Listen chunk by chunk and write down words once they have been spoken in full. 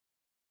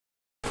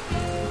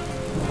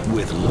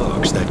with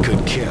looks that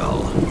could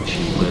kill.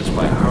 She lives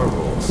by her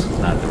rules,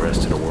 not the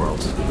rest of the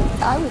world's.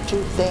 I would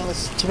do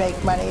things to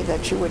make money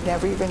that you would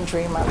never even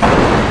dream of.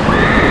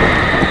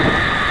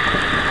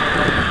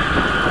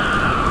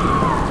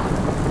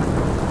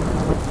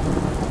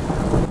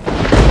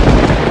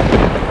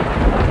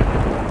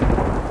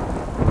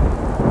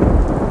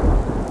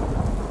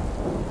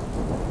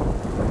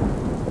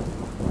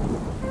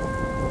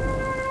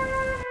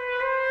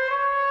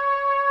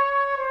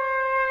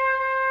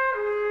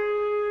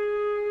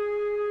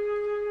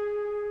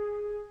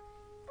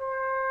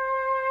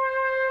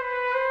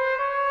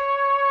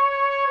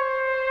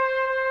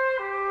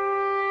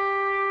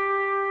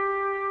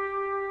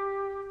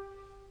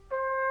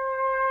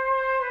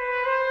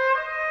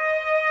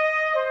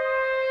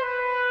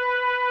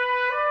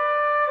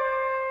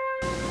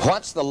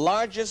 What's the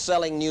largest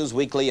selling news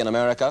weekly in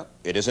America?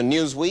 It isn't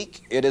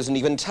Newsweek. It isn't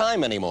even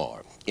Time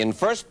anymore. In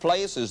first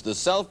place is the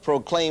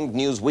self-proclaimed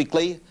news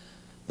weekly,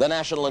 the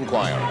National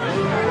Enquirer.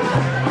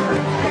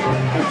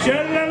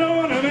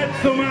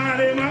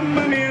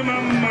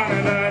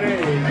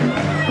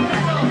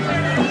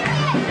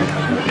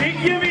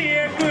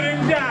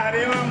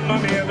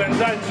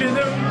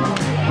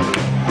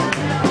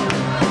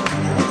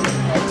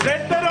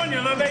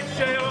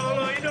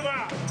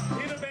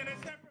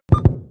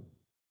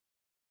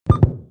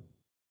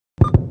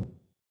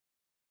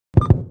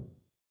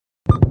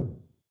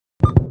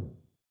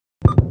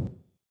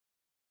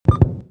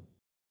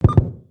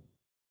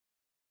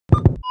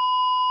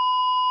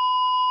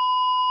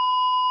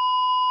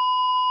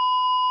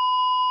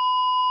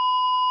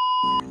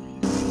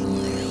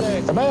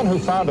 The man who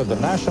founded the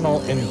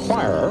National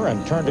Enquirer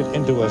and turned it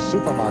into a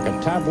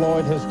supermarket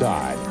tabloid has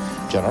died.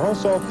 General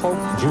Lois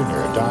Pope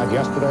Jr. died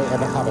yesterday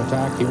of a heart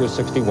attack. He was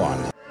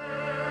 61.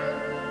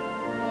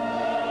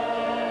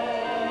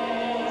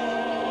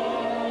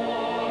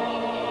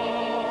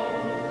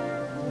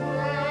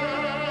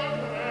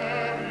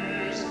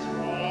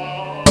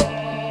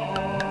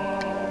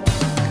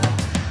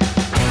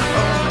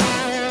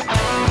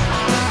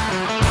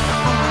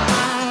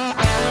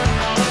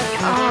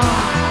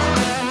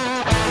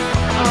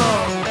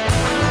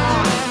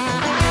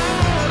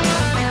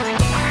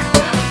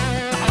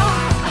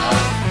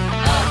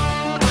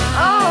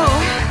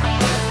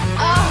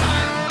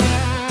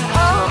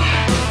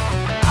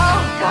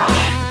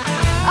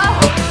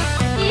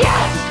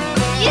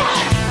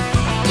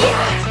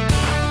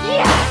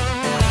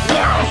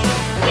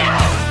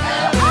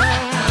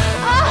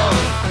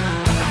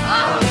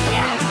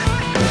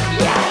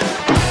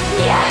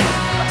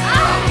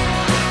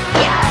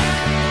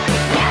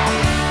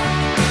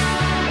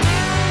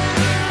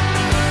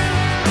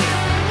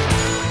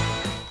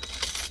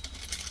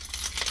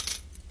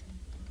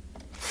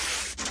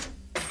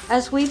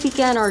 As we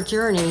began our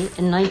journey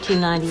in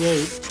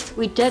 1998,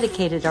 we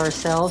dedicated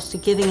ourselves to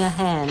giving a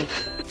hand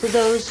to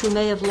those who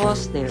may have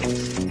lost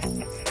theirs.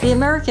 The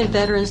American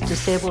Veterans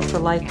Disabled for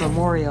Life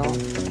Memorial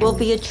will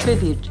be a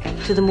tribute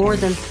to the more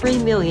than 3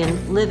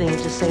 million living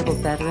disabled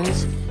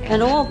veterans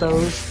and all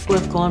those who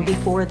have gone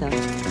before them.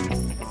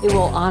 It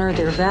will honor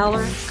their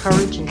valor,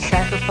 courage, and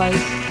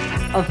sacrifice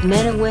of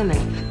men and women,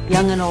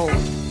 young and old,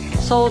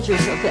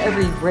 soldiers of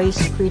every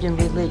race, creed, and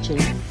religion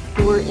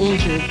who were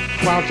injured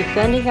while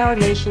defending our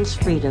nation's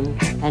freedom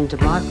and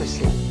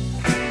democracy.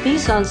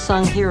 These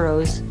unsung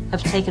heroes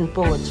have taken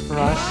bullets for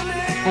us,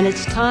 and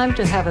it's time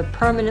to have a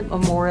permanent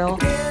memorial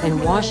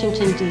in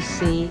Washington,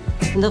 D.C.,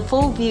 in the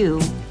full view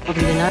of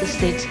the United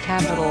States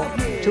Capitol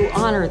to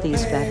honor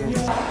these veterans.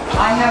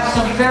 I have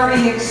some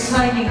very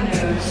exciting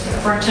news,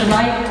 for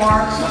tonight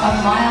marks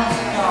a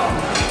milestone.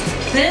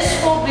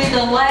 This will be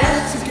the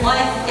last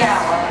Life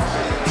Gala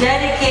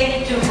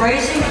dedicated to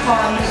raising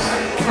funds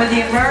for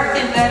the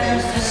American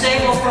Veterans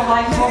Disabled for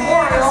Life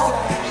Memorial,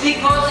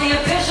 because the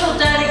official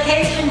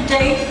dedication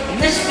date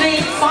is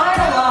being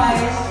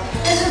finalized.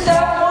 Isn't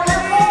that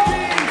wonderful?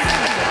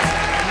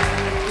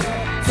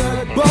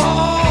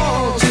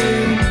 Football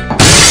team.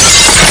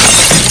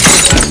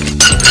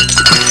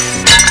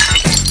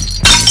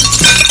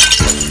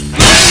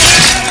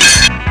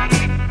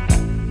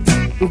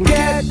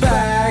 Get back.